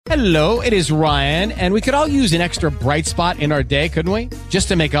Hello, it is Ryan, and we could all use an extra bright spot in our day, couldn't we? Just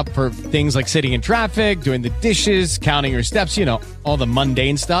to make up for things like sitting in traffic, doing the dishes, counting your steps, you know, all the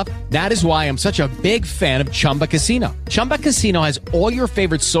mundane stuff. That is why I'm such a big fan of Chumba Casino. Chumba Casino has all your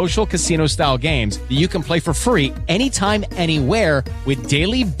favorite social casino-style games that you can play for free anytime, anywhere with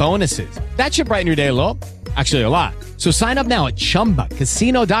daily bonuses. That should brighten your day a little. Actually, a lot. So sign up now at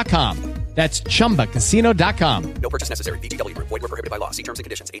ChumbaCasino.com. That's ChumbaCasino.com. No purchase necessary. VGW Group. Void where prohibited by law. See terms and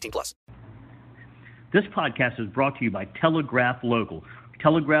conditions. 18+. This podcast is brought to you by Telegraph Local,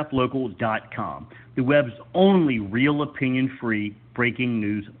 telegraphlocal.com, the web's only real opinion-free breaking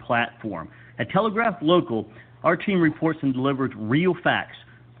news platform. At Telegraph Local, our team reports and delivers real facts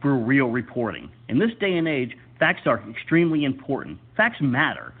for real reporting. In this day and age, facts are extremely important. Facts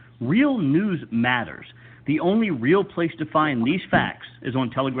matter. Real news matters. The only real place to find these facts is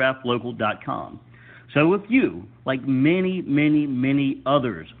on telegraphlocal.com. So if you, like many, many, many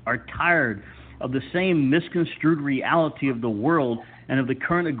others, are tired of the same misconstrued reality of the world and of the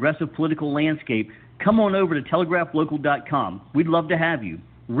current aggressive political landscape, come on over to telegraphlocal.com. We'd love to have you.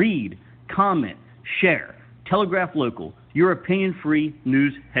 Read, comment, share. Telegraph Local, your opinion-free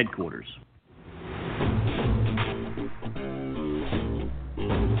news headquarters.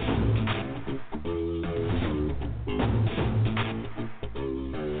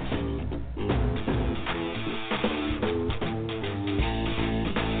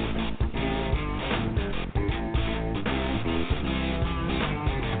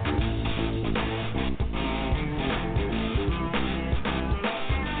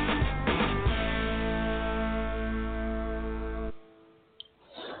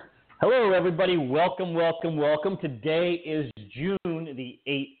 Hello, everybody. Welcome, welcome, welcome. Today is June the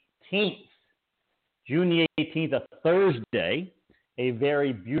 18th. June the 18th, a Thursday, a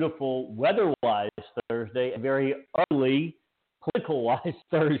very beautiful weather-wise Thursday, a very ugly political-wise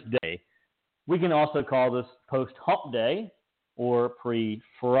Thursday. We can also call this post-hump day or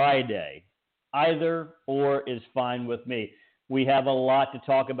pre-Friday. Either or is fine with me. We have a lot to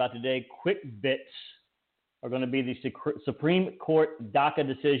talk about today. Quick bits are going to be the Supreme Court DACA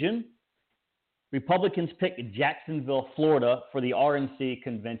decision. Republicans pick Jacksonville, Florida for the RNC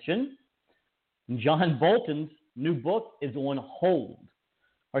convention. John Bolton's new book is on hold.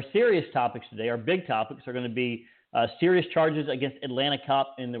 Our serious topics today, our big topics, are going to be serious charges against Atlanta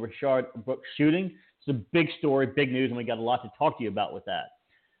cop in the Rayshard Brooks shooting. It's a big story, big news, and we got a lot to talk to you about with that.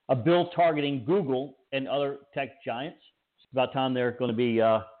 A bill targeting Google and other tech giants. It's about time they're going to be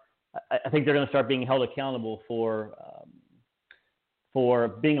I think they're going to start being held accountable for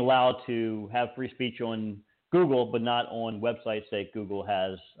being allowed to have free speech on Google, but not on websites that Google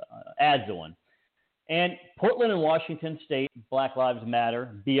has ads on. And Portland and Washington State Black Lives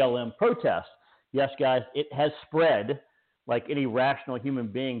Matter BLM protest. Yes, guys, it has spread like any rational human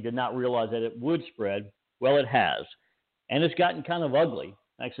being did not realize that it would spread. Well, it has. And it's gotten kind of ugly.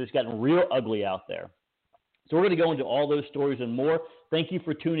 Actually, it's gotten real ugly out there. So we're going to go into all those stories and more. Thank you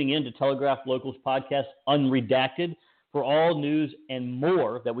for tuning in to Telegraph Local's podcast, Unredacted. For all news and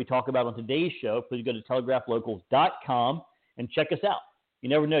more that we talk about on today's show, please go to telegraphlocal.com and check us out. You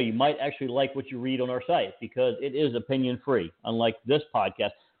never know. You might actually like what you read on our site because it is opinion-free, unlike this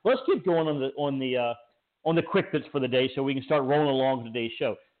podcast. Let's get going on the quick bits for the day so we can start rolling along today's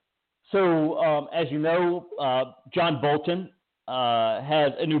show. So, as you know, John Bolton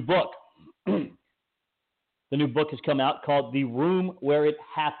has a new book. The new book has come out called The Room Where It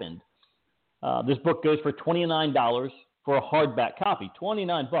Happened. This book goes for $29 for a hardback copy.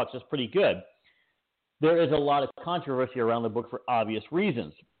 $29, that's pretty good. There is a lot of controversy around the book for obvious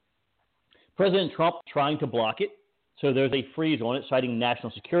reasons. President Trump trying to block it, so there's a freeze on it, citing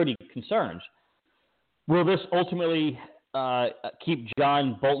national security concerns. Will this ultimately keep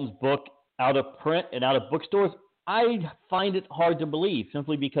John Bolton's book out of print and out of bookstores? I find it hard to believe,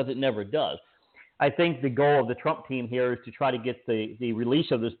 simply because it never does. I think the goal of the Trump team here is to try to get the release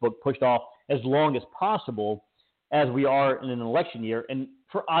of this book pushed off as long as possible, as we are in an election year. And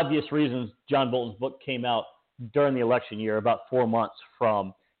for obvious reasons, John Bolton's book came out during the election year, about 4 months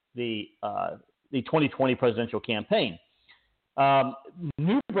from the 2020 presidential campaign.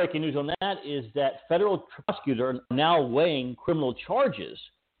 New breaking news on that is that federal prosecutors are now weighing criminal charges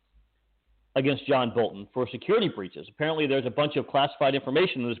against John Bolton for security breaches. Apparently, there's a bunch of classified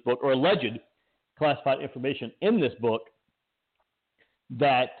information in this book, or alleged classified information in this book,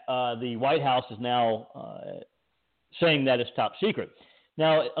 that the White House is now saying that it's top secret.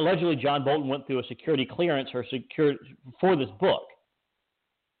 Now, allegedly, John Bolton went through a security clearance or for this book,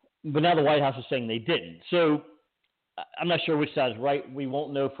 but now the White House is saying they didn't. So I'm not sure which side is right. We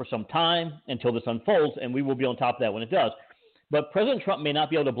won't know for some time until this unfolds, and we will be on top of that when it does. But President Trump may not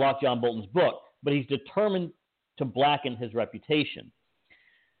be able to block John Bolton's book, but he's determined to blacken his reputation.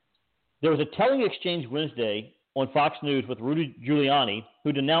 There was a telling exchange Wednesday on Fox News with Rudy Giuliani,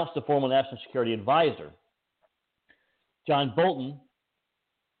 who denounced the former national security advisor. John Bolton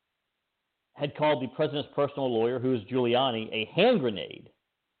had called the president's personal lawyer, who is Giuliani, a hand grenade.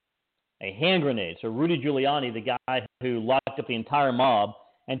 A hand grenade. So Rudy Giuliani, the guy who locked up the entire mob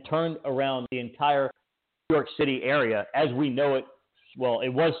and turned around the entire New York City area as we know it, well, it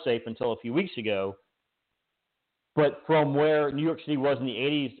was safe until a few weeks ago. But from where New York City was in the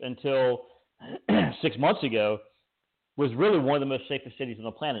 80s until 6 months ago, was really one of the most safest cities on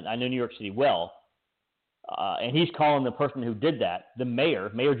the planet. I know New York City well. And he's calling the person who did that, the Mayor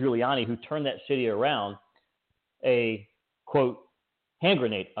Giuliani, who turned that city around, a, quote, hand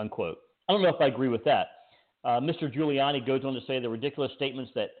grenade, unquote. I don't know if I agree with that. Mr. Giuliani goes on to say the ridiculous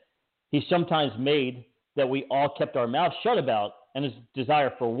statements that he sometimes made that we all kept our mouths shut about, and his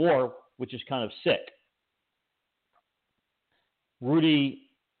desire for war, which is kind of sick. Rudy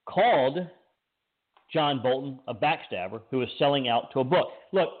called John Bolton a backstabber who was selling out to a book.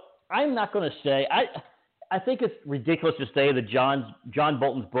 Look, I'm not going to say I think it's ridiculous to say that John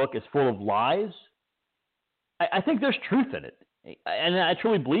Bolton's book is full of lies. I think there's truth in it, and I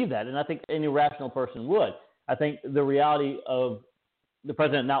truly believe that, and I think any rational person would. I think the reality of the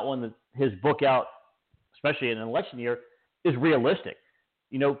president not wanting his book out, especially in an election year, is realistic.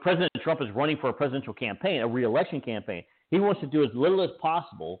 You know, President Trump is running for a presidential campaign, a re-election campaign. He wants to do as little as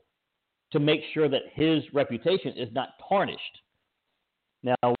possible to make sure that his reputation is not tarnished.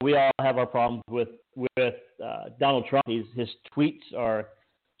 Now, we all have our problems with Donald Trump. His tweets are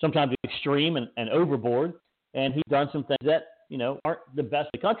sometimes extreme and overboard, and he's done some things that, you know, aren't the best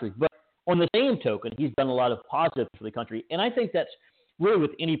of the country. But on the same token, he's done a lot of positives for the country. And I think that's really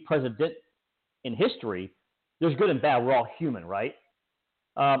with any president in history, there's good and bad. We're all human, right?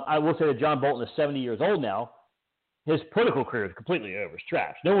 I will say that John Bolton is 70 years old now. His political career is completely over. It's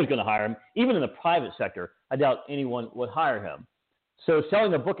trash. No one's going to hire him. Even in the private sector, I doubt anyone would hire him. So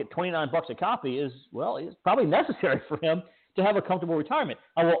selling a book at $29 a copy is probably necessary for him to have a comfortable retirement.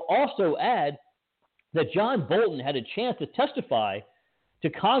 I will also add that John Bolton had a chance to testify to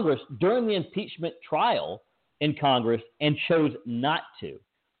Congress during the impeachment trial in Congress and chose not to.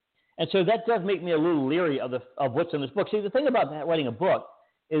 And so that does make me a little leery of what's in this book. See, the thing about writing a book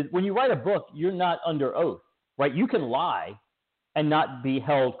is when you write a book, you're not under oath, right? You can lie and not be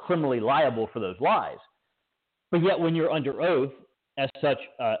held criminally liable for those lies. But yet when you're under oath, as such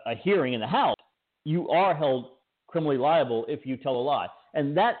a hearing in the House, you are held criminally liable if you tell a lie.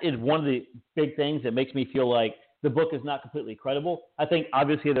 And that is one of the big things that makes me feel like the book is not completely credible. I think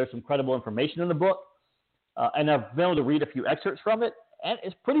obviously there's some credible information in the book, and I've been able to read a few excerpts from it, and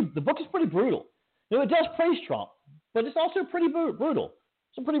the book is pretty brutal. You know, it does praise Trump, but it's also pretty brutal.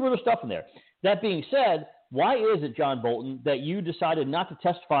 Some pretty brutal stuff in there. That being said, why is it, John Bolton, that you decided not to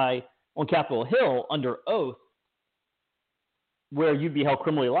testify on Capitol Hill under oath where you'd be held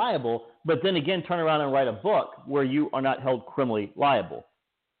criminally liable, but then again turn around and write a book where you are not held criminally liable?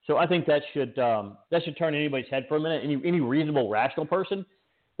 So I think that should turn anybody's head for a minute. Any reasonable, rational person,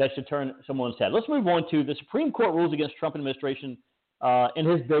 that should turn someone's head. Let's move on to the Supreme Court rules against Trump administration in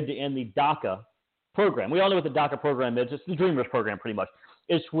his bid to end the DACA program. We all know what the DACA program is. It's the Dreamers program, pretty much.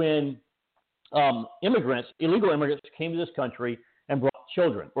 It's when illegal immigrants came to this country and brought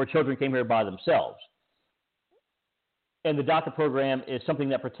children, or children came here by themselves. And the DACA program is something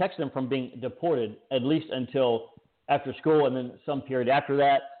that protects them from being deported, at least until after school, and then some period after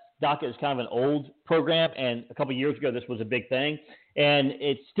that. DACA is kind of an old program, and a couple of years ago this was a big thing. And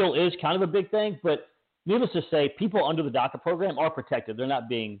it still is kind of a big thing, but needless to say, people under the DACA program are protected. They're not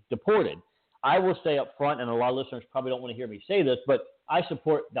being deported. I will say up front, and a lot of listeners probably don't want to hear me say this, but I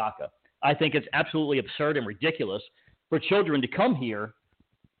support DACA. I think it's absolutely absurd and ridiculous for children to come here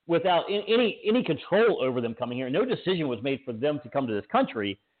without any control over them coming here. No decision was made for them to come to this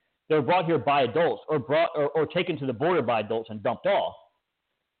country. They were brought here by adults or taken to the border by adults and dumped off.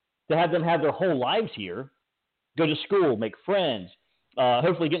 To have them have their whole lives here, go to school, make friends,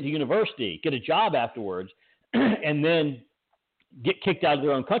 hopefully get into university, get a job afterwards, and then get kicked out of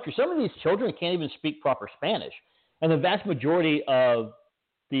their own country. Some of these children can't even speak proper Spanish. And the vast majority of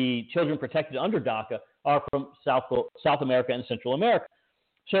the children protected under DACA are from South America and Central America.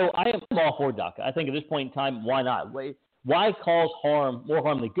 So I am all for DACA. I think at this point in time, why not? Why cause more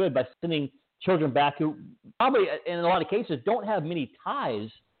harm than good by sending children back who probably, in a lot of cases, don't have many ties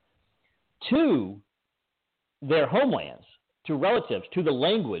to their homelands, to relatives, to the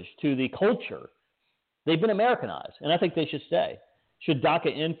language, to the culture. They've been Americanized, and I think they should stay. Should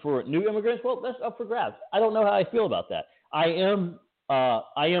DACA end for new immigrants? Well, that's up for grabs. I don't know how I feel about that. I am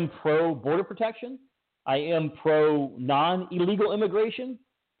pro border protection. I am pro non-illegal immigration,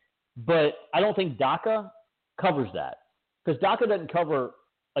 but I don't think DACA covers that, because DACA doesn't cover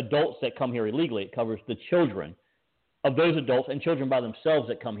adults that come here illegally. It covers the children of those adults and children by themselves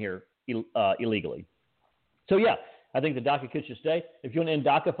that come here illegally. So, yeah, I think the DACA kids should stay. If you want to end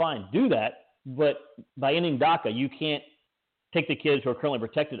DACA, fine, do that. But by ending DACA, you can't take the kids who are currently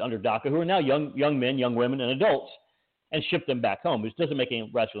protected under DACA, who are now young men, young women, and adults, and ship them back home, which doesn't make any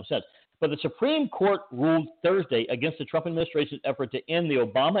rational sense. But the Supreme Court ruled Thursday against the Trump administration's effort to end the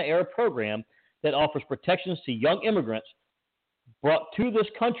Obama-era program that offers protections to young immigrants brought to this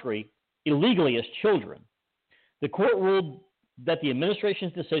country illegally as children. The court ruled that the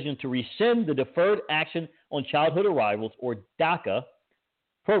administration's decision to rescind the Deferred Action on Childhood Arrivals, or DACA,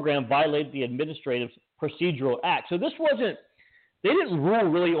 program violated the Administrative Procedural Act. So this wasn't – they didn't rule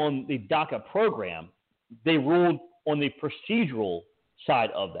really on the DACA program. They ruled on the procedural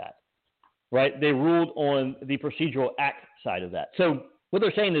side of that, right? They ruled on the Procedural Act side of that. So what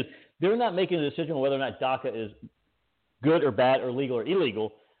they're saying is they're not making a decision on whether or not DACA is good or bad or legal or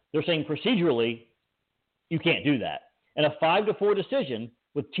illegal. They're saying procedurally you can't do that. And a 5-4 decision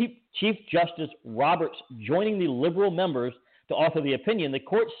with Chief Justice Roberts joining the liberal members to author the opinion, the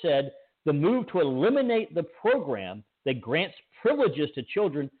court said the move to eliminate the program that grants privileges to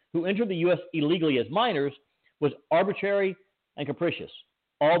children who enter the U.S. illegally as minors was arbitrary and capricious,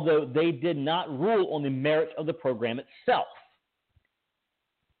 although they did not rule on the merits of the program itself.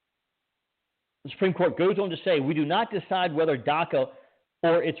 The Supreme Court goes on to say, we do not decide whether DACA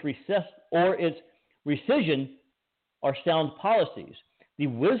or its rescission are sound policies. The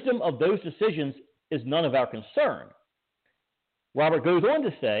wisdom of those decisions is none of our concern. Robert goes on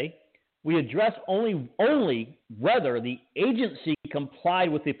to say, we address only whether the agency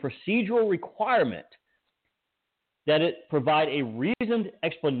complied with the procedural requirement that it provide a reasoned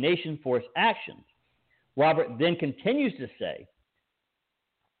explanation for its actions. Robert then continues to say,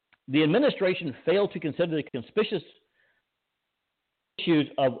 the administration failed to consider the conspicuous issues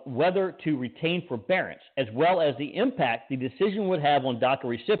of whether to retain forbearance, as well as the impact the decision would have on DACA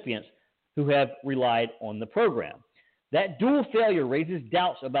recipients who have relied on the program. That dual failure raises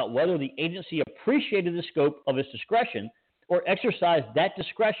doubts about whether the agency appreciated the scope of its discretion or exercised that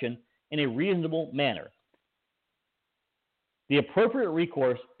discretion in a reasonable manner. The appropriate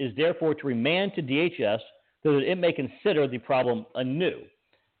recourse is therefore to remand to DHS so that it may consider the problem anew.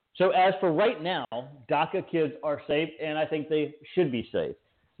 So as for right now, DACA kids are safe, and I think they should be safe.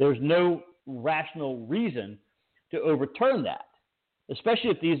 There's no rational reason to overturn that, especially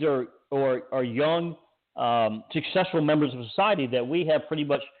if these are young, successful members of society that we have pretty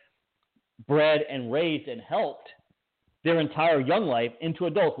much bred and raised and helped their entire young life into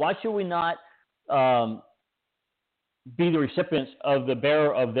adults. Why should we not be the recipients of the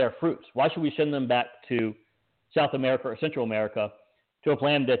bearer of their fruits? Why should we send them back to South America or Central America, to a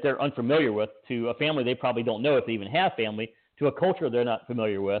plan that they're unfamiliar with, to a family they probably don't know if they even have family, to a culture they're not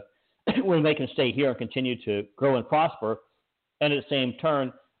familiar with, when they can stay here and continue to grow and prosper, and at the same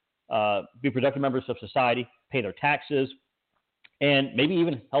turn, be productive members of society, pay their taxes, and maybe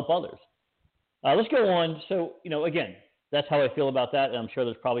even help others. Let's go on. So, again, that's how I feel about that, and I'm sure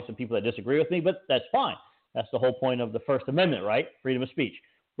there's probably some people that disagree with me, but that's fine. That's the whole point of the First Amendment, right? Freedom of speech.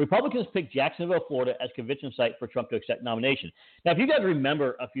 Republicans picked Jacksonville, Florida as convention site for Trump to accept nomination. Now, if you guys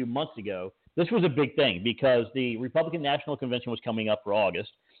remember a few months ago, this was a big thing because the Republican National Convention was coming up for August,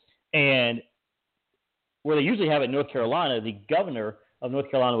 and where they usually have it in North Carolina, the governor of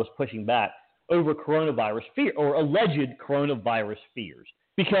North Carolina was pushing back over coronavirus fear or alleged coronavirus fears.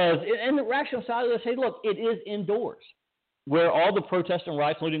 Because, and the rational side of this, say, look, it is indoors, where all the protests and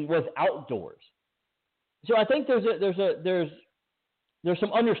riots looting was outdoors. So I think there's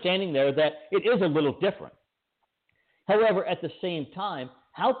some understanding there that it is a little different. However, at the same time,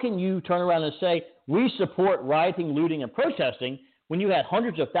 how can you turn around and say we support rioting, looting, and protesting when you had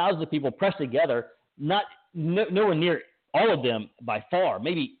hundreds of thousands of people pressed together, nowhere near all of them by far,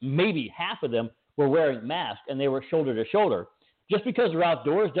 maybe half of them were wearing masks and they were shoulder to shoulder. Just because they're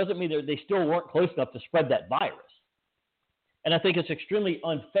outdoors doesn't mean they still weren't close enough to spread that virus. And I think it's extremely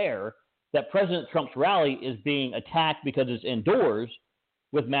unfair that President Trump's rally is being attacked because it's indoors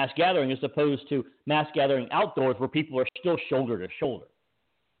with mass gathering as opposed to mass gathering outdoors where people are still shoulder to shoulder.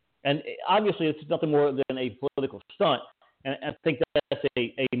 And obviously it's nothing more than a political stunt, and I think that's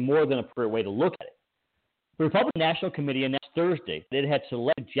a more than appropriate way to look at it. The Republican National Committee announced Thursday that it had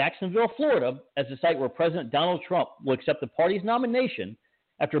selected Jacksonville, Florida as the site where President Donald Trump will accept the party's nomination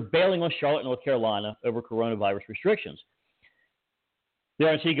after bailing on Charlotte, North Carolina over coronavirus restrictions. The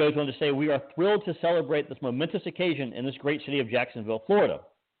RNC goes on to say, "We are thrilled to celebrate this momentous occasion in this great city of Jacksonville, Florida."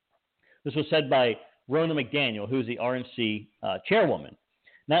 This was said by Ronna McDaniel, who is the RNC chairwoman.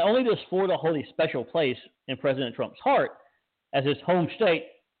 Not only does Florida hold a special place in President Trump's heart as his home state,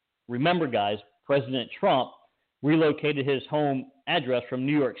 remember, guys, President Trump relocated his home address from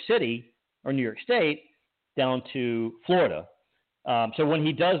New York City or New York State down to Florida. So when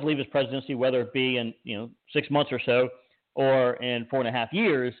he does leave his presidency, whether it be in 6 months or so or in 4.5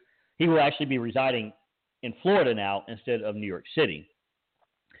 years, he will actually be residing in Florida now instead of New York City.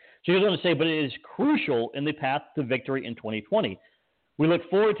 So he goes on to say, but it is crucial in the path to victory in 2020. We look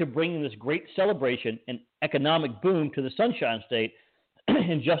forward to bringing this great celebration and economic boom to the Sunshine State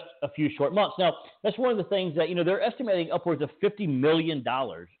in just a few short months. Now, that's one of the things that, they're estimating upwards of $50 million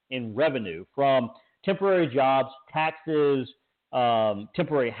in revenue from temporary jobs, taxes,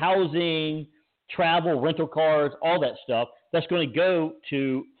 temporary housing, travel, rental cars, all that stuff. That's going to go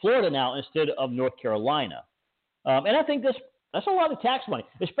to Florida now instead of North Carolina. And I think that's a lot of tax money,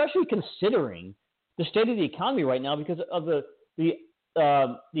 especially considering the state of the economy right now because of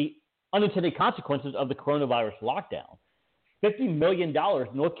the unintended consequences of the coronavirus lockdown. $50 million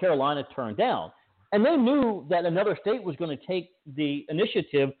North Carolina turned down. And they knew that another state was going to take the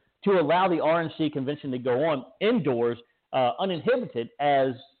initiative to allow the RNC convention to go on indoors uninhibited, as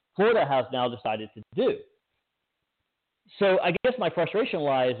Florida has now decided to do. So I guess my frustration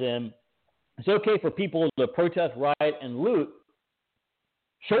lies in it's okay for people to protest, riot, and loot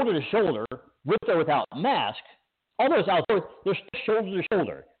shoulder to shoulder, with or without mask. All those outdoors, they're shoulder to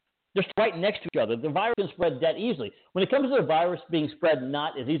shoulder. They're right next to each other. The virus can spread that easily. When it comes to the virus being spread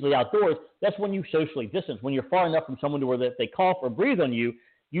not as easily outdoors, that's when you socially distance. When you're far enough from someone to where if they cough or breathe on you,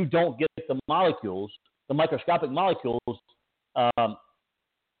 you don't get the molecules, the microscopic molecules,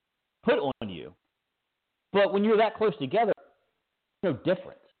 put on you. But when you're that close together, there's no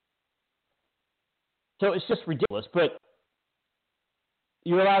difference. So it's just ridiculous. But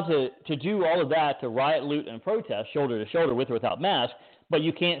you're allowed to do all of that, to riot, loot, and protest shoulder to shoulder with or without mask, but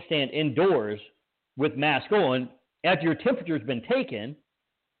you can't stand indoors with mask on after your temperature's been taken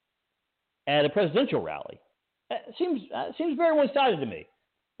at a presidential rally. It seems very one-sided to me.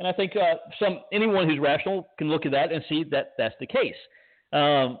 And I think anyone who's rational can look at that and see that that's the case.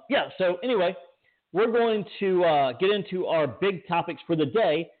 So anyway, we're going to get into our big topics for the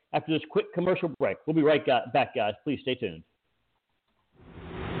day after this quick commercial break. We'll be right back, guys. Please stay tuned.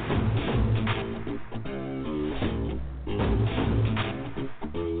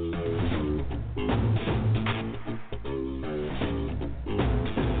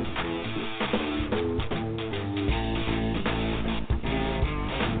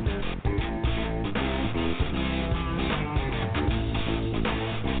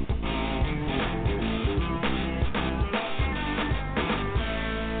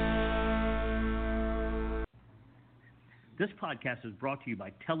 This podcast is brought to you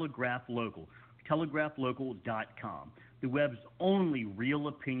by Telegraph Local, telegraphlocal.com, the web's only real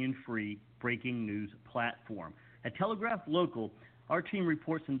opinion-free breaking news platform. At Telegraph Local, our team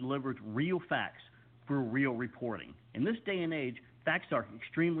reports and delivers real facts for real reporting. In this day and age, facts are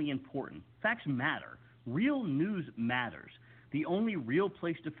extremely important. Facts matter. Real news matters. The only real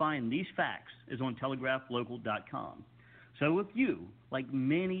place to find these facts is on telegraphlocal.com. So if you, like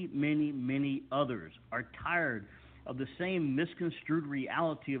many, many, many others, are tired of the same misconstrued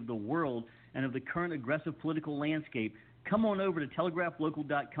reality of the world and of the current aggressive political landscape, come on over to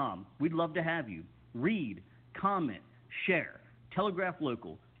telegraphlocal.com. We'd love to have you. Read, comment, share. Telegraph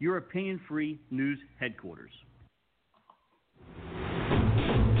Local, your opinion-free news headquarters.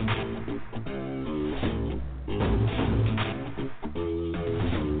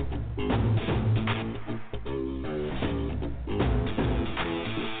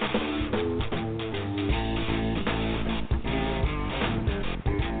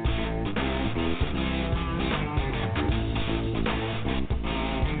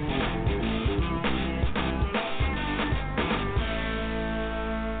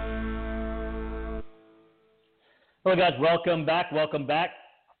 Hello, guys. Welcome back.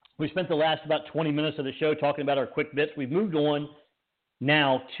 We spent the last about 20 minutes of the show talking about our quick bits. We've moved on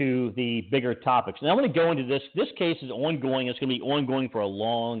now to the bigger topics. And I'm going to go into this. This case is ongoing. It's going to be ongoing for a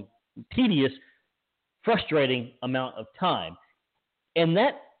long, tedious, frustrating amount of time. And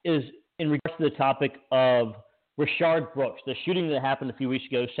that is in regards to the topic of Rayshard Brooks, the shooting that happened a few weeks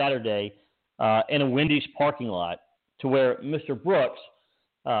ago, Saturday, in a Wendy's parking lot, to where Mr. Brooks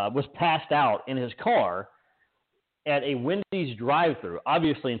was passed out in his car at a Wendy's drive-thru,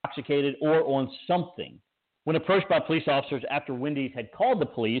 obviously intoxicated or on something. When approached by police officers after Wendy's had called the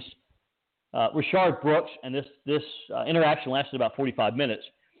police, Rayshard Brooks, and this interaction lasted about 45 minutes,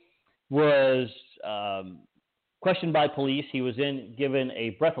 was questioned by police. He was then given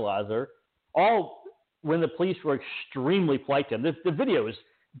a breathalyzer, all when the police were extremely polite to him. The video is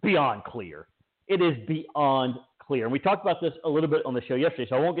beyond clear. It is beyond clear. And we talked about this a little bit on the show yesterday,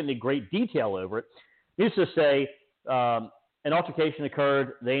 so I won't get into great detail over it. Needless to say, an altercation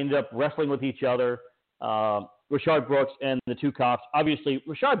occurred. They ended up wrestling with each other, Rayshard Brooks and the two cops. Obviously,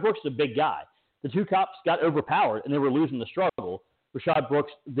 Rayshard Brooks is a big guy. The two cops got overpowered, and they were losing the struggle. Rayshard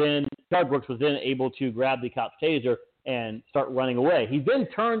Brooks was then able to grab the cop's taser and start running away. He then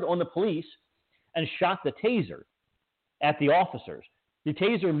turned on the police and shot the taser at the officers. The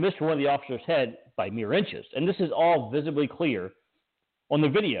taser missed one of the officers' head by mere inches, and this is all visibly clear on the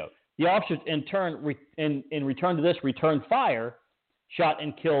video. The officers, in turn, in return to this, returned fire, shot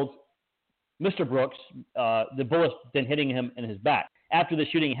and killed Mr. Brooks, the bullets then hitting him in his back. After the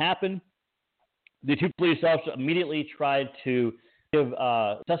shooting happened, the two police officers immediately tried to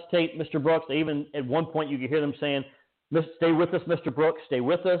resuscitate Mr. Brooks. They even, at one point, you could hear them saying, "Stay with us, Mr. Brooks, stay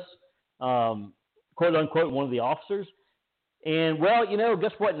with us," quote unquote, one of the officers. And, well,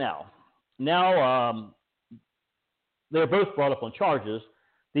 guess what now? Now they're both brought up on charges.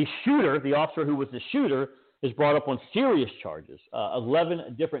 The shooter, the officer who was the shooter, is brought up on serious charges,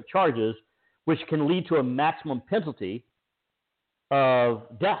 11 different charges, which can lead to a maximum penalty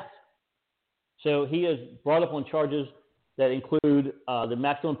of death. So he is brought up on charges that include the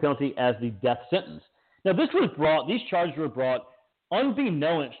maximum penalty as the death sentence. Now, these charges were brought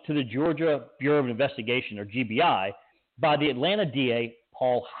unbeknownst to the Georgia Bureau of Investigation, or GBI, by the Atlanta DA,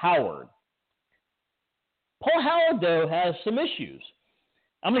 Paul Howard. Paul Howard, though, has some issues.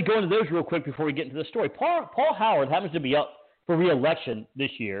 I'm going to go into those real quick before we get into the story. Paul Howard happens to be up for re-election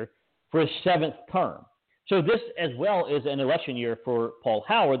this year for his 7th term. So this, as well, is an election year for Paul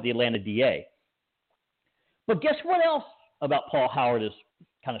Howard, the Atlanta DA. But guess what else about Paul Howard is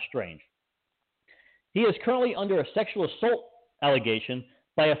kind of strange? He is currently under a sexual assault allegation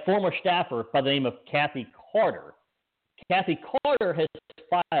by a former staffer by the name of Kathy Carter. Kathy Carter has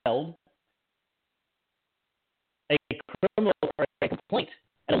filed a criminal complaint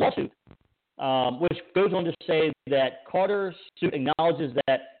and a lawsuit, which goes on to say that Carter's suit acknowledges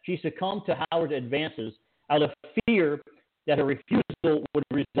that she succumbed to Howard's advances out of fear that her refusal would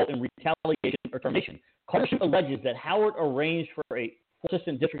result in retaliation or termination. Carter's suit alleges that Howard arranged for a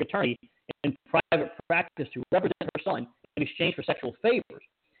assistant district attorney in private practice to represent her son in exchange for sexual favors.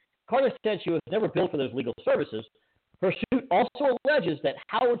 Carter said she was never billed for those legal services. Her suit also alleges that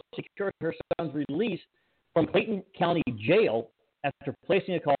Howard secured her son's release from Clayton County Jail after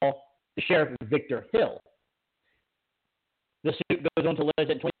placing a call to Sheriff Victor Hill. The suit goes on to allege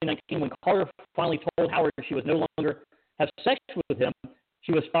that in 2019, when Carter finally told Howard she would no longer have sex with him,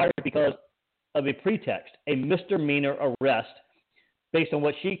 she was fired because of a pretext, a misdemeanor arrest based on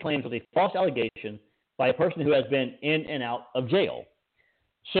what she claims was a false allegation by a person who has been in and out of jail.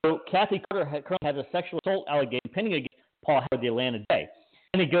 So Kathy Carter currently has a sexual assault allegation pending against Paul Howard, the Atlanta DA.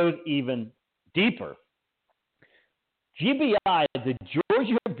 And it goes even deeper. GBI, the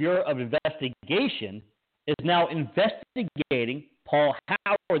Georgia Bureau of Investigation, is now investigating Paul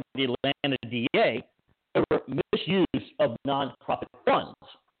Howard, the Atlanta DA, over misuse of nonprofit funds.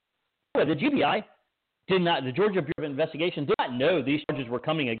 The GBI the Georgia Bureau of Investigation did not know these charges were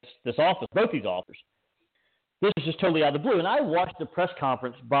coming against this office, both these officers. This is just totally out of the blue. And I watched the press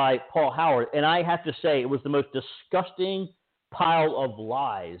conference by Paul Howard, and I have to say it was the most disgusting pile of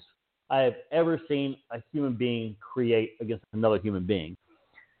lies I have ever seen a human being create against another human being.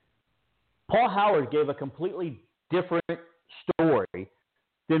 Paul Howard gave a completely different story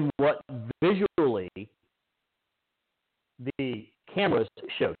than what visually the cameras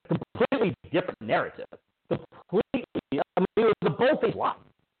showed. Completely different narrative. Completely, it was a bold-faced lie.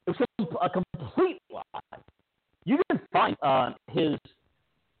 It was a complete lie. You can find his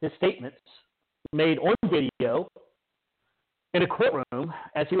statements made on video in a courtroom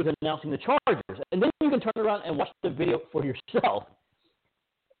as he was announcing the charges. And then you can turn around and watch the video for yourself.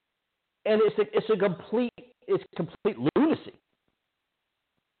 And it's complete lunacy.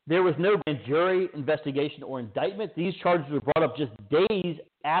 There was no grand jury investigation or indictment. These charges were brought up just days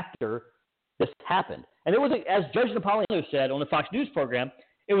after this happened. And it was, as Judge Napolitano said on the Fox News program,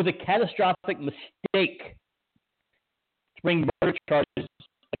 it was a catastrophic mistake to bring murder charges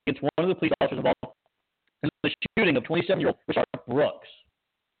against one of the police officers involved in the shooting of 27-year-old Rayshard Brooks.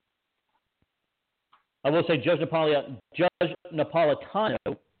 I will say Judge Andrew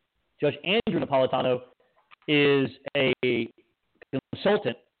Napolitano, is a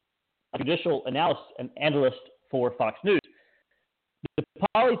consultant, a judicial analyst for Fox News. The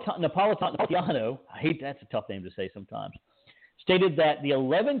power Napolitano, I hate that's a tough name to say sometimes, stated that the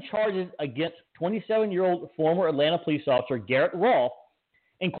 11 charges against 27-year-old former Atlanta police officer Garrett Rolfe,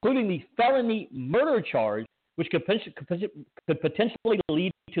 including the felony murder charge, which could potentially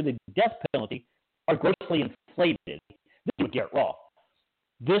lead to the death penalty, are grossly inflated. This is with Garrett Rolfe.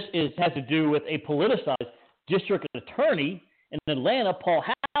 This has to do with a politicized district attorney in Atlanta, Paul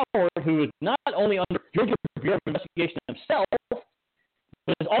Howard, who is not only under Georgia Bureau of Investigation himself,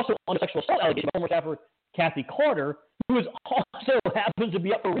 but is also under sexual assault allegation by former staffer Kathy Carter, who is also happens to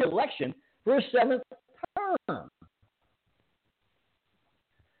be up for re-election for his 7th term.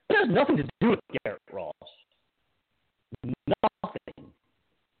 It has nothing to do with Garrett Ross. Nothing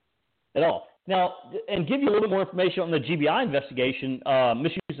at all. Now, and give you a little bit more information on the GBI investigation,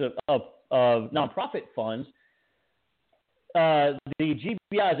 misuse of nonprofit funds. The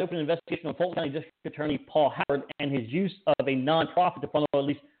GBI has opened an investigation on Fulton County District Attorney Paul Howard and his use of a nonprofit to funnel at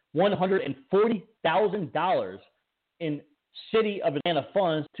least $140,000 in City of Atlanta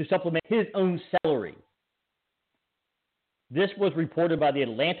funds to supplement his own salary. This was reported by the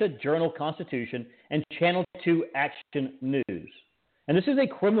Atlanta Journal-Constitution and Channel 2 Action News. And this is a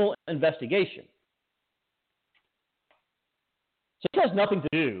criminal investigation. So it has nothing to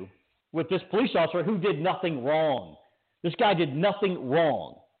do with this police officer who did nothing wrong. This guy did nothing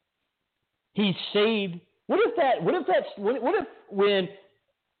wrong. He saved.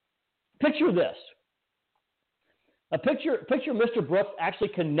 Picture this. Picture Mr. Brooks actually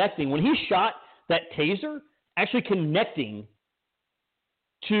connecting when he shot that taser, actually connecting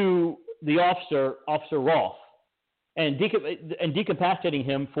to the officer Rolfe, and decapacitating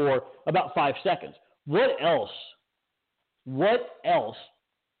him for about 5 seconds. What else would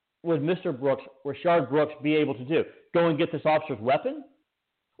Mr. Brooks, Rayshard Brooks, be able to do? Go and get this officer's weapon?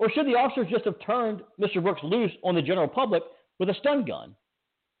 Or should the officers just have turned Mr. Brooks loose on the general public with a stun gun?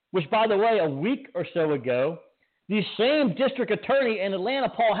 Which, by the way, a week or so ago, the same district attorney in Atlanta,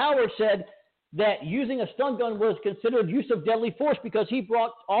 Paul Howard, said that using a stun gun was considered use of deadly force because he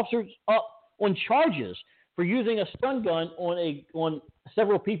brought officers up on charges for using a stun gun on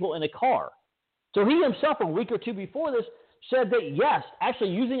several people in a car. So he himself, a week or two before this, said that, yes, actually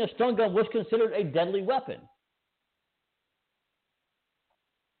using a stun gun was considered a deadly weapon.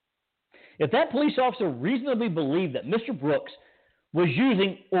 If that police officer reasonably believed that Mr. Brooks was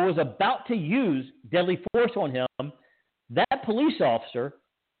using or was about to use deadly force on him, that police officer,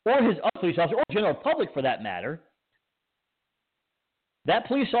 or his other police officer, or the general public for that matter, that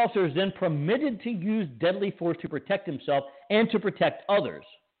police officer is then permitted to use deadly force to protect himself and to protect others.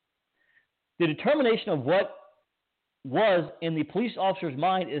 The determination of what was in the police officer's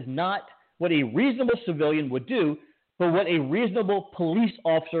mind is not what a reasonable civilian would do, but what a reasonable police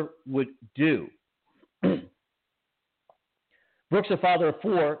officer would do. Brooks, a father of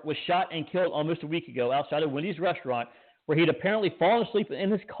 4, was shot and killed almost a week ago outside of Wendy's restaurant, where he'd apparently fallen asleep in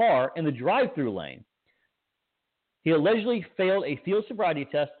his car in the drive-through lane. He allegedly failed a field sobriety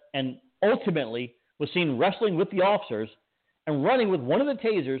test and ultimately was seen wrestling with the officers and running with one of the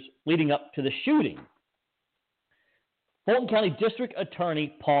tasers leading up to the shooting. Fulton County District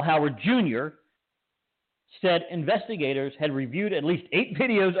Attorney Paul Howard Jr. said investigators had reviewed at least 8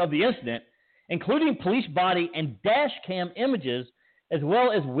 videos of the incident, including police body and dash cam images, as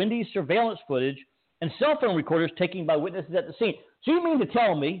well as Wendy's surveillance footage and cell phone recorders taken by witnesses at the scene. So you mean to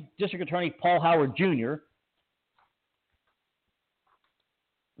tell me, District Attorney Paul Howard Jr.,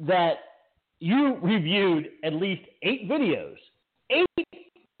 that you reviewed at least 8 videos? 8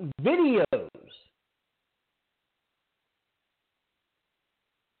 videos!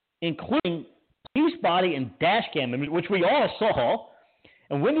 Including police body and dash cam images, which we all saw,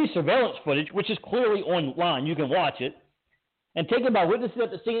 and Wendy's surveillance footage, which is clearly online. You can watch it. And taken by witnesses at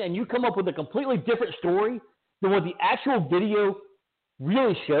the scene, and you come up with a completely different story than what the actual video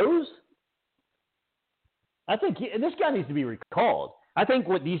really shows? I think this guy needs to be recalled. I think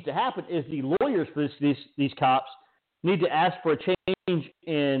what needs to happen is the lawyers for these cops need to ask for a change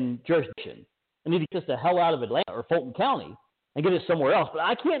in jurisdiction. They need to get this the hell out of Atlanta or Fulton County and get it somewhere else. But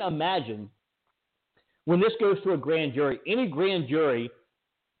I can't imagine when this goes to a grand jury, any grand jury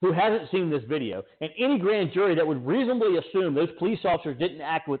who hasn't seen this video, and any grand jury that would reasonably assume those police officers didn't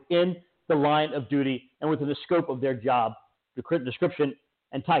act within the line of duty and within the scope of their job, description,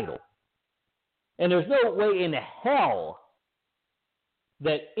 and title. And there's no way in hell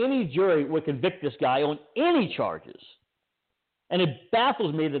that any jury would convict this guy on any charges. And it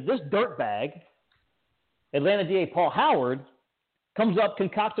baffles me that this dirtbag, Atlanta DA Paul Howard,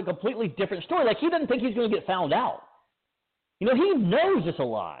 concocts a completely different story. Like, he doesn't think he's going to get found out. You know, he knows it's a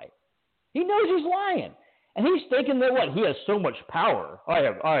lie. He knows he's lying. And he's thinking that what? He has so much power. I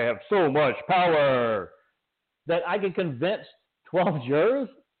have so much power that I can convince 12 jurors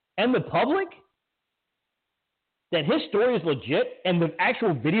and the public that his story is legit and the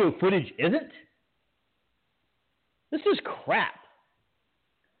actual video footage isn't? This is crap.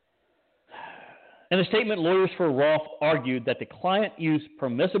 In a statement, lawyers for Rolfe argued that the client used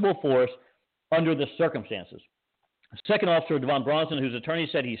permissible force under the circumstances. Second Officer Devon Bronson, whose attorney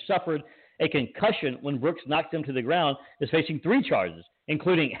said he suffered a concussion when Brooks knocked him to the ground, is facing 3 charges,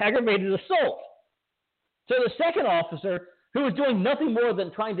 including aggravated assault. So the second officer, who was doing nothing more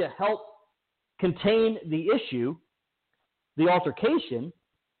than trying to help contain the issue, the altercation,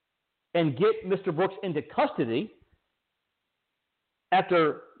 and get Mr. Brooks into custody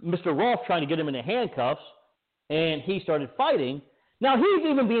after Mr. Rolfe trying to get him into handcuffs, and he started fighting. Now he's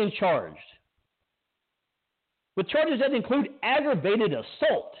even being charged with charges that include aggravated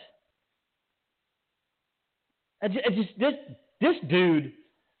assault. This dude,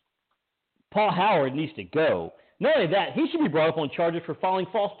 Paul Howard, needs to go. Not only that, he should be brought up on charges for filing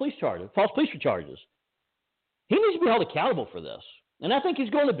false police charges. He needs to be held accountable for this, and I think he's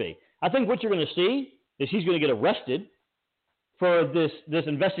going to be. I think what you're going to see is he's going to get arrested for this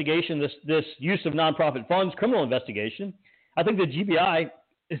investigation, this use of nonprofit funds, criminal investigation. I think the GBI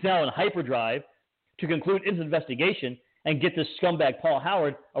is now in hyperdrive to conclude its investigation and get this scumbag Paul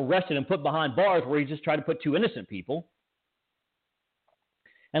Howard arrested and put behind bars where he just tried to put 2 innocent people.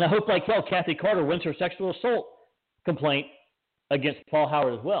 And I hope, like hell, Kathy Carter wins her sexual assault complaint against Paul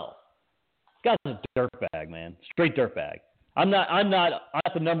Howard as well. This guy's a dirtbag, man. Straight dirtbag. I'm not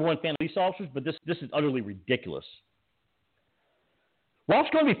the number one fan of police officers, but this is utterly ridiculous.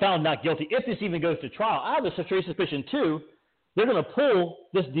 Rolfe's going to be found not guilty if this even goes to trial. I have a serious suspicion, too, they're going to pull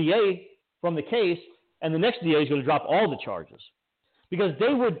this DA from the case, and the next DA is going to drop all the charges because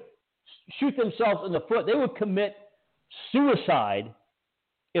they would shoot themselves in the foot. They would commit suicide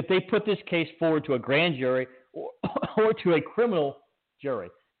if they put this case forward to a grand jury or to a criminal jury.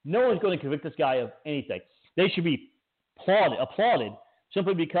 No one's going to convict this guy of anything. They should be applauded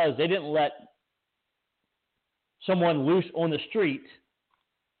simply because they didn't let someone loose on the street,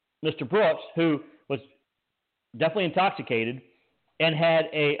 Mr. Brooks, who was definitely intoxicated and had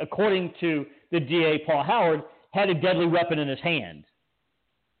according to the DA, Paul Howard, had a deadly weapon in his hand.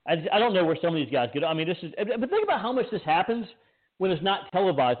 I don't know where some of these guys get. I mean, but think about how much this happens when it's not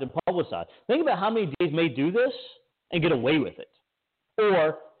televised and publicized. Think about how many DAs may do this and get away with it,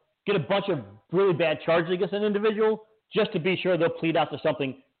 or get a bunch of really bad charges against an individual just to be sure they'll plead out to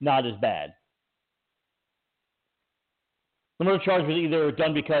something not as bad. The murder charge was either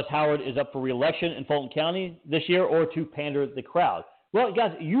done because Howard is up for re-election in Fulton County this year or to pander the crowd. Well,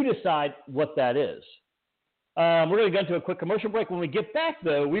 guys, you decide what that is. We're going to go into a quick commercial break. When we get back,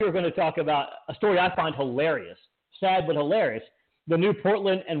 though, we are going to talk about a story I find hilarious, sad but hilarious, the new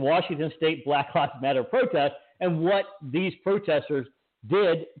Portland and Washington State Black Lives Matter protest and what these protesters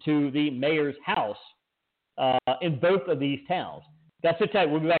did to the mayor's house in both of these towns. That's it, tight.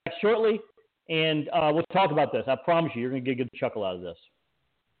 We'll be back shortly. And we'll talk about this. I promise you, you're going to get a good chuckle out of this.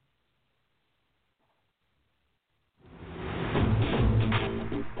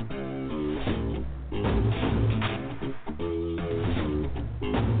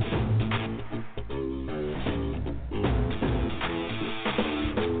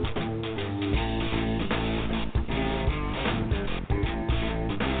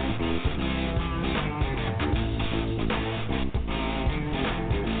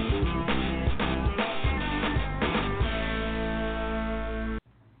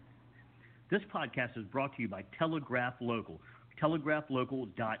 This podcast is brought to you by Telegraph Local,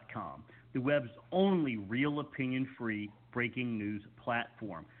 telegraphlocal.com, the web's only real opinion-free breaking news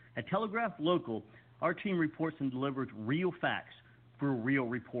platform. At Telegraph Local, our team reports and delivers real facts for real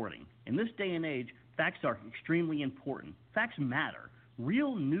reporting. In this day and age, facts are extremely important. Facts matter.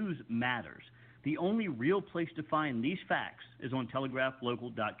 Real news matters. The only real place to find these facts is on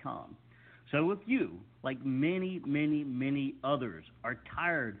telegraphlocal.com. So if you, like many, many, many others, are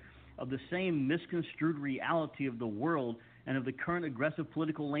tired of the same misconstrued reality of the world and of the current aggressive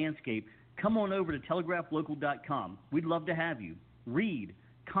political landscape, come on over to telegraphlocal.com. We'd love to have you. Read,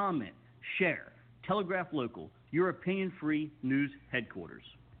 comment, share. Telegraph Local, your opinion-free news headquarters.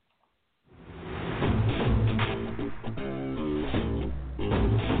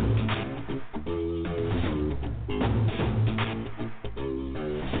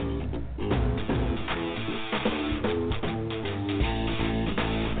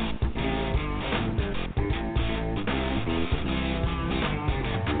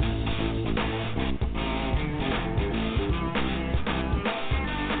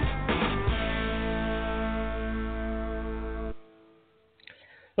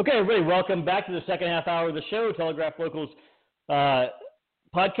 Okay, everybody, welcome back to the second half hour of the show, Telegraph Locals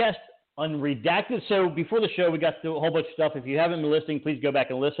podcast Unredacted. So before the show, we got through a whole bunch of stuff. If you haven't been listening, please go back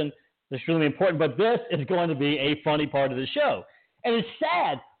and listen. It's really important. But this is going to be a funny part of the show. And it's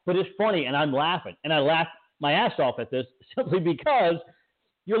sad, but it's funny, and I'm laughing. And I laugh my ass off at this simply because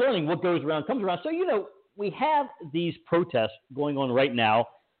you're learning what goes around comes around. So, we have these protests going on right now,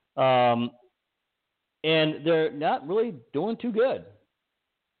 and they're not really doing too good.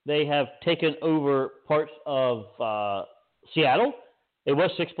 They have taken over parts of Seattle. It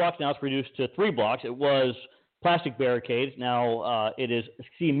was 6 blocks. Now it's reduced to 3 blocks. It was plastic barricades. Now it is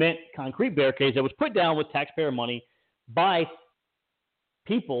cement concrete barricades that was put down with taxpayer money by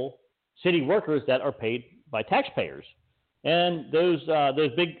people, city workers that are paid by taxpayers. And those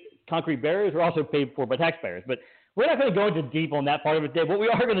big concrete barriers are also paid for by taxpayers. But we're not going to go into deep on that part of it today. What we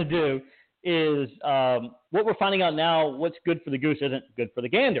are going to do is what we're finding out now, what's good for the goose isn't good for the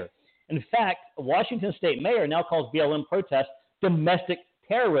gander. In fact, a Washington state mayor now calls BLM protests domestic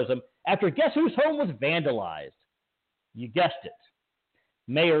terrorism after guess whose home was vandalized? You guessed it.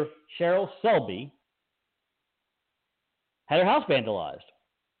 Mayor Cheryl Selby had her house vandalized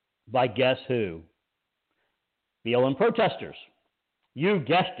by guess who? BLM protesters. You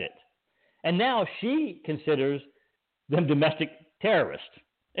guessed it. And now she considers them domestic terrorists.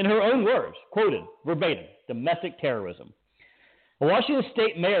 In her own words, quoted verbatim, domestic terrorism. A Washington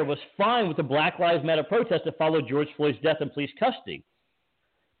state mayor was fine with the Black Lives Matter protest that followed George Floyd's death in police custody.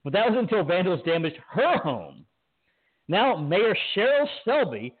 But that was until vandals damaged her home. Now, Mayor Cheryl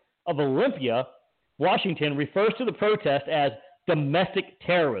Selby of Olympia, Washington, refers to the protest as domestic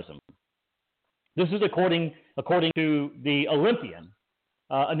terrorism. This is according to the Olympian,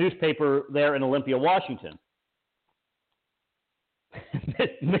 a newspaper there in Olympia, Washington.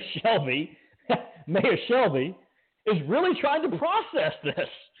 Miss Shelby, Mayor Shelby, is really trying to process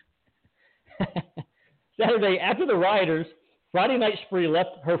this. Saturday, after the rioters' Friday night spree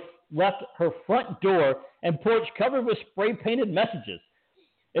left her front door and porch covered with spray-painted messages.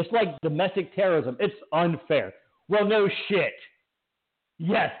 It's like domestic terrorism. It's unfair. Well, no shit.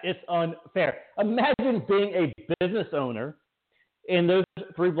 Yes, it's unfair. Imagine being a business owner in those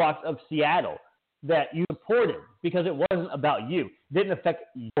 3 blocks of Seattle that you supported because it wasn't about you. It didn't affect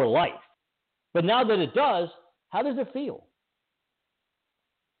your life. But now that it does, how does it feel?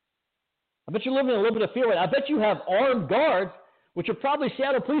 I bet you're living in a little bit of fear. I bet you have armed guards, which are probably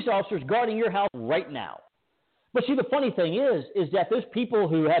Seattle police officers, guarding your house right now. But see, the funny thing is that those people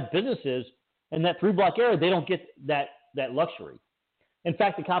who have businesses in that 3 block area, they don't get that luxury. In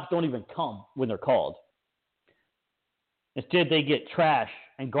fact, the cops don't even come when they're called. Instead, they get trash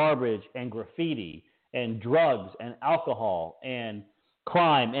and garbage and graffiti and drugs and alcohol and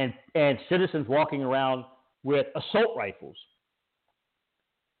crime and citizens walking around with assault rifles.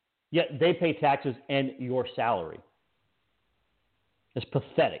 Yet they pay taxes and your salary. It's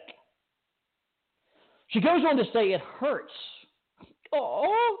pathetic. She goes on to say it hurts.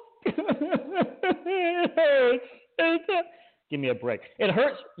 Oh, it hurts. Give me a break. It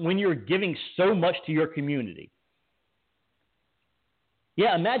hurts when you're giving so much to your community.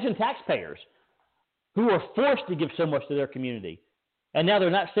 Yeah, imagine taxpayers who are forced to give so much to their community, and now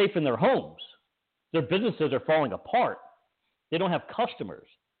they're not safe in their homes. Their businesses are falling apart. They don't have customers.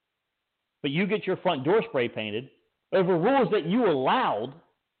 But you get your front door spray painted over rules that you allowed,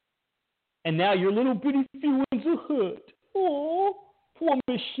 and now your little bitty feelings are hurt. Oh, poor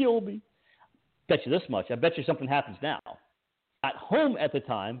Miss Shelby. Bet you this much. I bet you something happens now. At home at the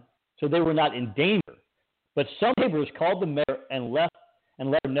time, so they were not in danger. But some neighbors called the mayor and let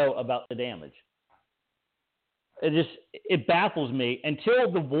her know about the damage. It baffles me.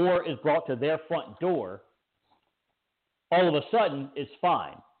 Until the war is brought to their front door, all of a sudden it's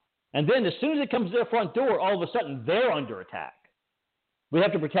fine. And then as soon as it comes to their front door, all of a sudden they're under attack. We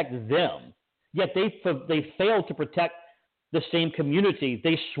have to protect them. Yet they failed to protect the same community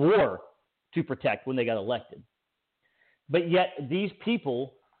they swore to protect when they got elected. But yet these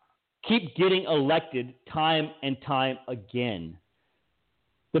people keep getting elected time and time again.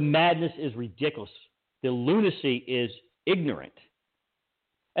 The madness is ridiculous. The lunacy is ignorant.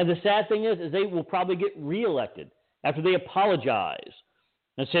 And the sad thing is they will probably get reelected after they apologize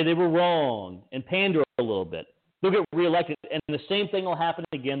and say they were wrong and pander a little bit. They'll get reelected, and the same thing will happen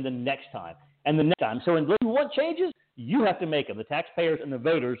again the next time and the next time. So unless you want changes, you have to make them, the taxpayers and the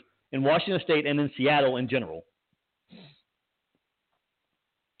voters in Washington State and in Seattle in general.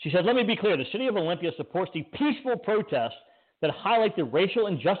 She said, let me be clear. The city of Olympia supports the peaceful protests that highlight the racial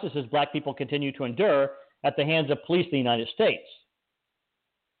injustices black people continue to endure at the hands of police in the United States.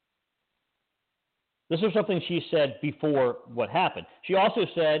 This was something she said before what happened. She also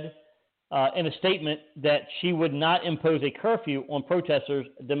said in a statement that she would not impose a curfew on protesters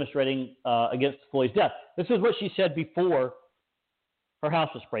demonstrating against Floyd's death. This is what she said before her house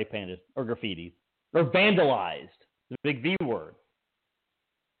was spray painted or graffitied or vandalized, the big V word.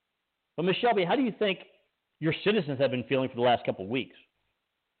 But Ms. Shelby, how do you think your citizens have been feeling for the last couple of weeks?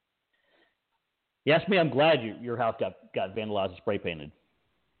 You ask me, I'm glad your house got vandalized and spray painted.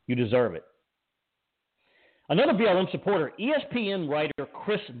 You deserve it. Another BLM supporter, ESPN writer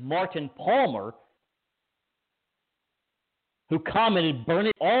Chris Martin Palmer, who commented, "Burn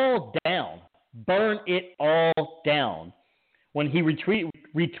it all down. Burn it all down," when he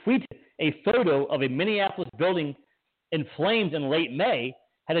retweeted a photo of a Minneapolis building in flames in late May,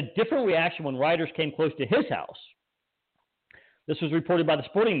 had a different reaction when rioters came close to his house. This was reported by the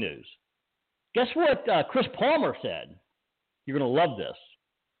Sporting News. Guess what Chris Palmer said? You're going to love this.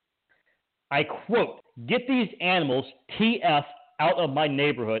 I quote, "Get these animals TF out of my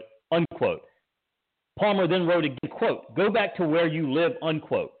neighborhood," unquote. Palmer then wrote again, quote, "Go back to where you live,"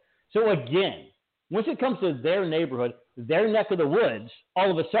 unquote. So again, once it comes to their neighborhood, their neck of the woods, all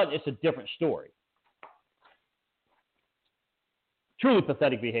of a sudden it's a different story. Truly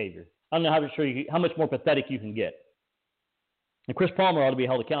pathetic behavior. I don't know how much more pathetic you can get. And Chris Palmer ought to be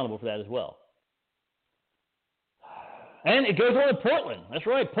held accountable for that as well. And it goes on in Portland. That's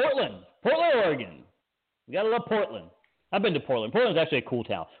right, Portland, Oregon. We got to love Portland. I've been to Portland. Portland's actually a cool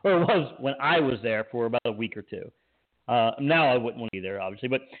town. Or it was when I was there for about a week or two. Now I wouldn't want to be there, obviously.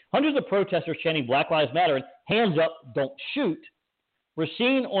 But hundreds of protesters chanting Black Lives Matter and hands up, don't shoot, were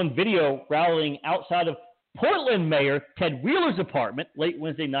seen on video rallying outside of Portland Mayor Ted Wheeler's apartment late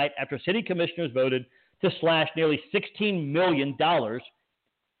Wednesday night after city commissioners voted to slash nearly $16 million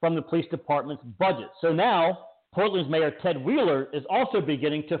from the police department's budget. So now Portland's Mayor Ted Wheeler is also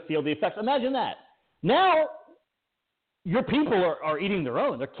beginning to feel the effects. Imagine that. Now your people are eating their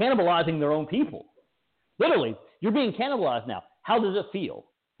own. They're cannibalizing their own people. Literally, you're being cannibalized now. How does it feel?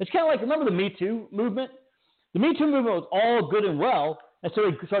 It's kind of like, remember the Me Too movement? The Me Too movement was all good and well, and so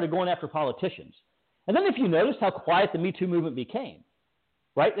they started going after politicians. And then if you notice how quiet the Me Too movement became,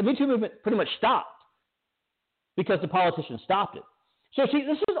 right? The Me Too movement pretty much stopped because the politicians stopped it. So see,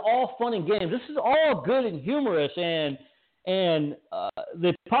 this is all fun and games. This is all good and humorous, and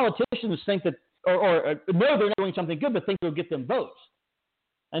the politicians think that, or know they're doing something good, but think they'll get them votes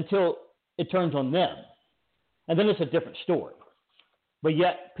until it turns on them. And then it's a different story. But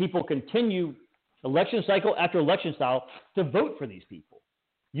yet people continue election cycle after election cycle to vote for these people.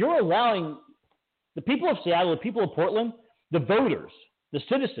 You're allowing the people of Seattle, the people of Portland, the voters, the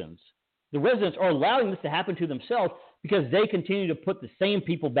citizens, the residents are allowing this to happen to themselves because they continue to put the same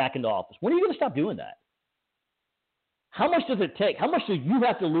people back into office. When are you going to stop doing that? How much does it take? How much do you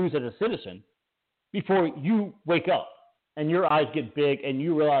have to lose as a citizen before you wake up and your eyes get big and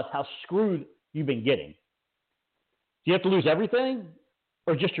you realize how screwed you've been getting? Do you have to lose everything?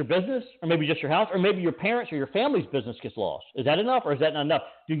 Or just your business? Or maybe just your house? Or maybe your parents or your family's business gets lost? Is that enough or is that not enough?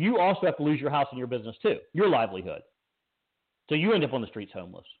 Do you also have to lose your house and your business too? Your livelihood. So you end up on the streets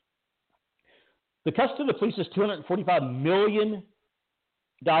homeless. The cuts to the police's $245 million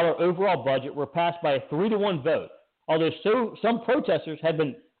overall budget were passed by a 3-1 vote, although some protesters had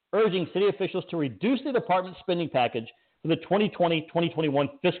been urging city officials to reduce the department's spending package for the 2020-2021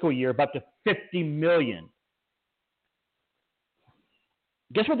 fiscal year by up to $50 million.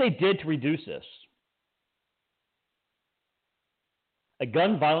 Guess what they did to reduce this? A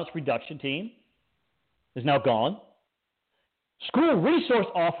gun violence reduction team is now gone. School resource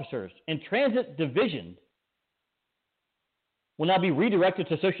officers and transit division will now be redirected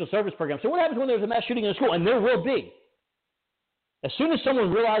to social service programs. So what happens when there's a mass shooting in a school? And there will be. As soon as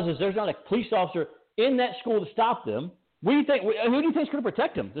someone realizes there's not a police officer in that school to stop them, who do you think is going to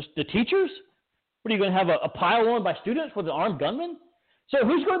protect them? The teachers? What, are you going to have a pile on by students with an armed gunman? So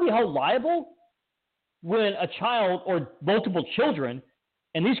who's going to be held liable when a child or multiple children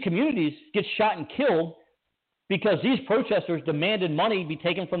in these communities get shot and killed because these protesters demanded money be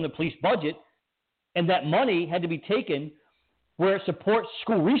taken from the police budget, and that money had to be taken where it supports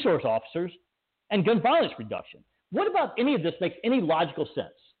school resource officers and gun violence reduction? What about any of this makes any logical sense?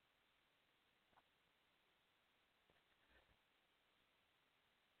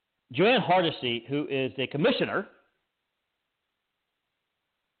 Joanne Hardesty, who is a commissioner,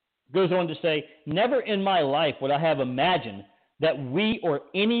 goes on to say, never in my life would I have imagined that we or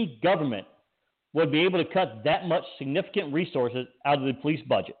any government would be able to cut that much significant resources out of the police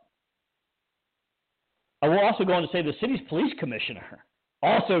budget. I will also go on to say the city's police commissioner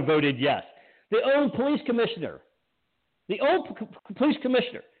also voted yes. The own police commissioner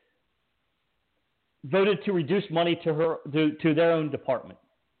voted to reduce money to their own department.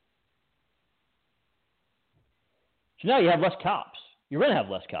 So now you have less cops. You're going to have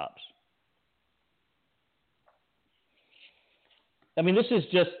less cops. I mean, this is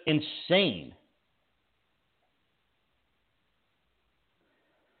just insane.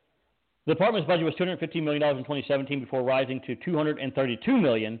 The department's budget was $215 million in 2017 before rising to $232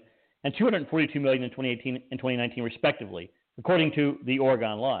 million and $242 million in 2018 and 2019, respectively, according to the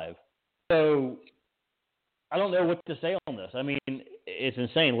Oregon Live. So I don't know what to say on this. I mean, it's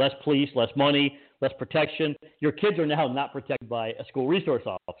insane. Less police, less money, less protection. Your kids are now not protected by a school resource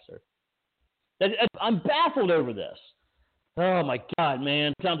officer. I'm baffled over this. Oh, my God,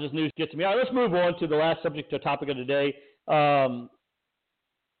 man. Sometimes this news gets to me. All right, let's move on to the last subject or topic of the day.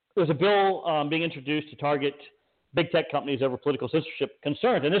 There's a bill being introduced to target big tech companies over political censorship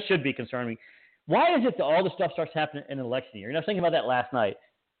concerns, and this should be concerning. Why is it that all this stuff starts happening in an election year? And I was thinking about that last night.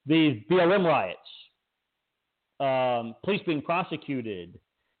 These BLM riots, police being prosecuted,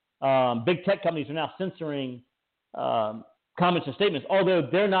 big tech companies are now censoring comments and statements, although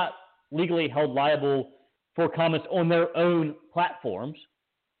they're not legally held liable for comments on their own platforms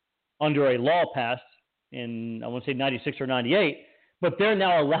under a law passed in, I want to say, 96 or 98, but they're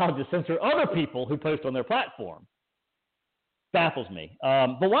now allowed to censor other people who post on their platform. Baffles me.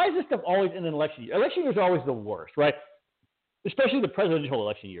 But why is this stuff always in an election year? Election years are always the worst, right? Especially the presidential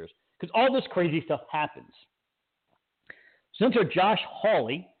election years, because all this crazy stuff happens. Senator Josh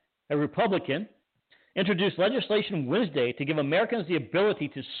Hawley, a Republican, introduced legislation Wednesday to give Americans the ability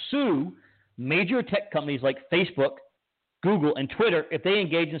to sue major tech companies like Facebook, Google, and Twitter if they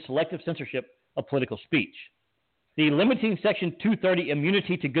engage in selective censorship of political speech. The Limiting Section 230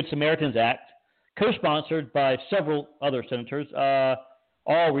 Immunity to Good Samaritans Act, co-sponsored by several other senators,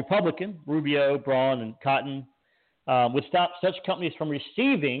 all Republican, Rubio, Braun, and Cotton, would stop such companies from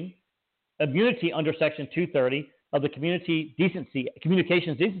receiving immunity under Section 230 of the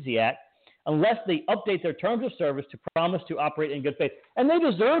Communications Decency Act unless they update their terms of service to promise to operate in good faith. And they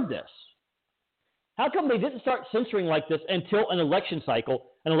deserve this. How come they didn't start censoring like this until an election cycle,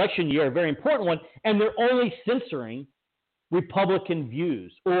 an election year, a very important one, and they're only censoring Republican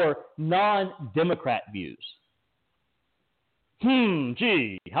views or non-Democrat views?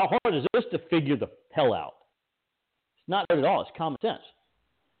 Gee, how hard is this to figure the hell out? It's not hard at all. It's common sense.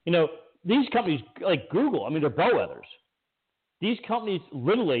 You know, these companies like Google, I mean, they're bellwethers. These companies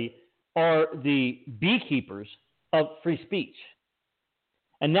literally are the beekeepers of free speech.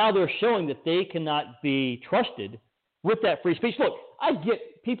 And now they're showing that they cannot be trusted with that free speech. Look, I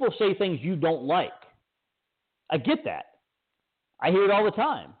get people say things you don't like. I get that. I hear it all the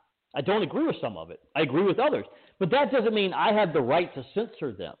time. I don't agree with some of it. I agree with others. But that doesn't mean I have the right to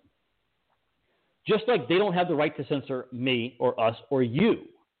censor them. Just like they don't have the right to censor me or us or you.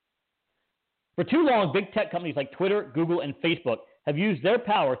 For too long, big tech companies like Twitter, Google, and Facebook have used their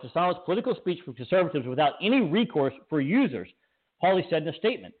power to silence political speech from conservatives without any recourse for users, Hawley said in a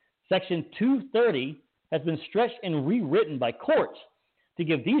statement. Section 230 has been stretched and rewritten by courts to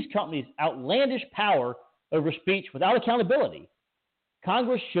give these companies outlandish power over speech without accountability.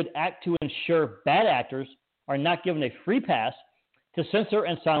 Congress should act to ensure bad actors are not given a free pass to censor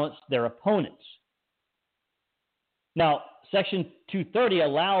and silence their opponents. Now, Section 230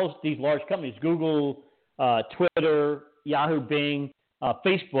 allows these large companies, Google, Twitter, Yahoo, Bing,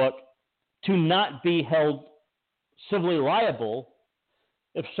 Facebook, to not be held civilly liable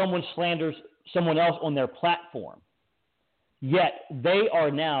if someone slanders someone else on their platform. Yet they are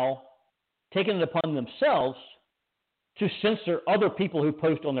now taking it upon themselves to censor other people who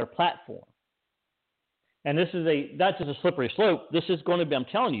post on their platform. And that's just a slippery slope. This is going to be, I'm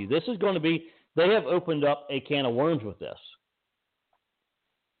telling you, this is going to be, they have opened up a can of worms with this.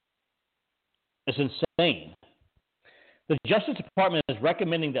 It's insane. The Justice Department is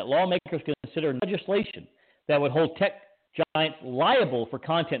recommending that lawmakers consider legislation that would hold tech giants liable for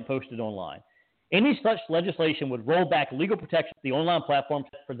content posted online. Any such legislation would roll back legal protection the online platforms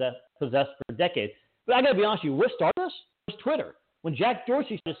possessed for decades. But I got to be honest with you, what started this was Twitter. When Jack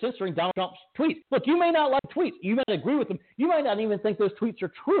Dorsey started censoring Donald Trump's tweets. Look, you may not like tweets. You might agree with them. You might not even think those tweets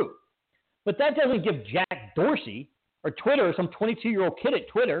are true. But that doesn't give Jack Dorsey or Twitter or some 22-year-old kid at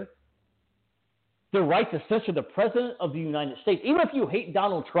Twitter the right to censor the President of the United States. Even if you hate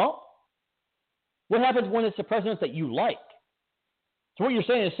Donald Trump, what happens when it's the president that you like? So what you're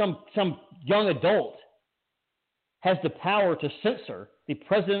saying is some young adult has the power to censor the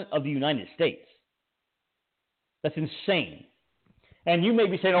President of the United States. That's insane. And you may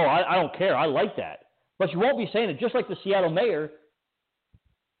be saying, oh, I don't care. I like that. But you won't be saying it just like the Seattle mayor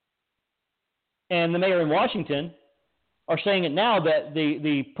and the mayor in Washington are saying it now that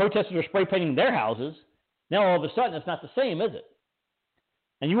the protesters are spray painting their houses. Now all of a sudden it's not the same, is it?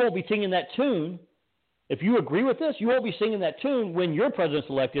 And you won't be singing that tune. If you agree with this, you won't be singing that tune when your president's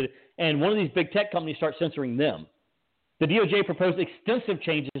elected and one of these big tech companies start censoring them. The DOJ proposed extensive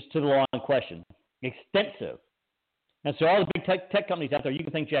changes to the law in question. Extensive. And so all the big tech companies out there, you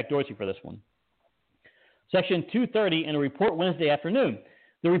can thank Jack Dorsey for this one. Section 230 in a report Wednesday afternoon.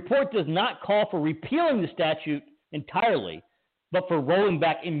 The report does not call for repealing the statute entirely, but for rolling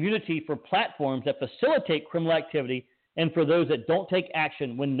back immunity for platforms that facilitate criminal activity and for those that don't take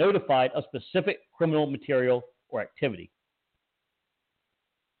action when notified of specific criminal material or activity.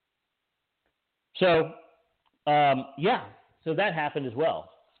 So, so that happened as well.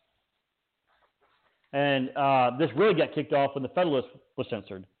 And this really got kicked off when the Federalist was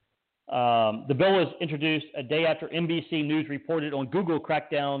censored. The bill was introduced a day after NBC News reported on a Google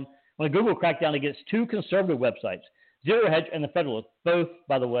crackdown against two conservative websites, Zero Hedge and the Federalist. Both,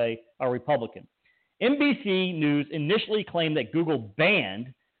 by the way, are Republican. NBC News initially claimed that Google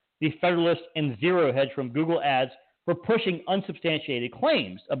banned the Federalist and Zero Hedge from Google Ads for pushing unsubstantiated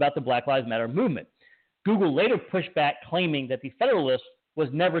claims about the Black Lives Matter movement. Google later pushed back, claiming that the Federalist was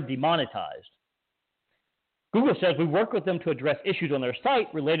never demonetized. Google says we work with them to address issues on their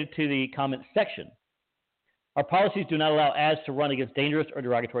site related to the comments section. Our policies do not allow ads to run against dangerous or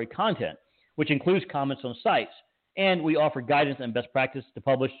derogatory content, which includes comments on sites, and we offer guidance and best practice to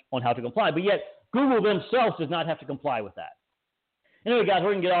publish on how to comply. But yet, Google themselves does not have to comply with that. Anyway, guys,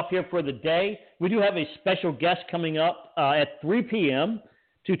 we're going to get off here for the day. We do have a special guest coming up at 3 p.m.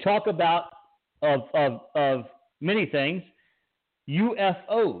 to talk about, of many things,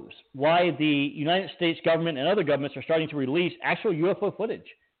 UFOs, why the United States government and other governments are starting to release actual UFO footage.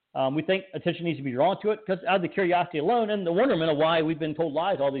 We think attention needs to be drawn to it because out of the curiosity alone and the wonderment of why we've been told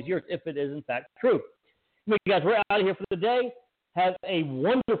lies all these years, if it is in fact true. Anyway, guys, we're out of here for the day. Have a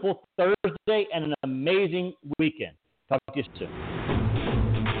wonderful Thursday and an amazing weekend. Talk to you soon.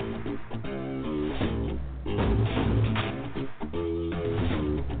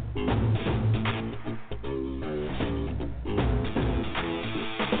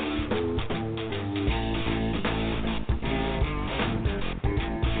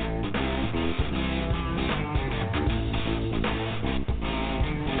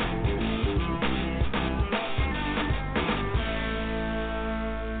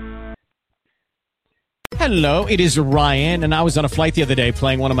 Hello, it is Ryan, and I was on a flight the other day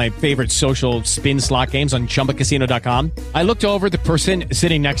playing one of my favorite social spin slot games on ChumbaCasino.com. I looked over at the person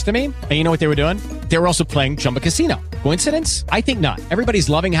sitting next to me, and you know what they were doing? They were also playing Chumba Casino. Coincidence? I think not. Everybody's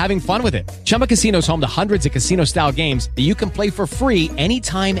loving having fun with it. Chumba Casino is home to hundreds of casino-style games that you can play for free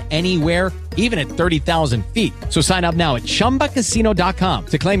anytime, anywhere, even at 30,000 feet. So sign up now at ChumbaCasino.com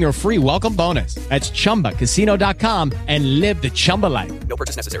to claim your free welcome bonus. That's ChumbaCasino.com and live the Chumba life. No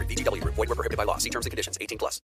purchase necessary. VGW Group. Void where prohibited by law. See terms and conditions. 18+.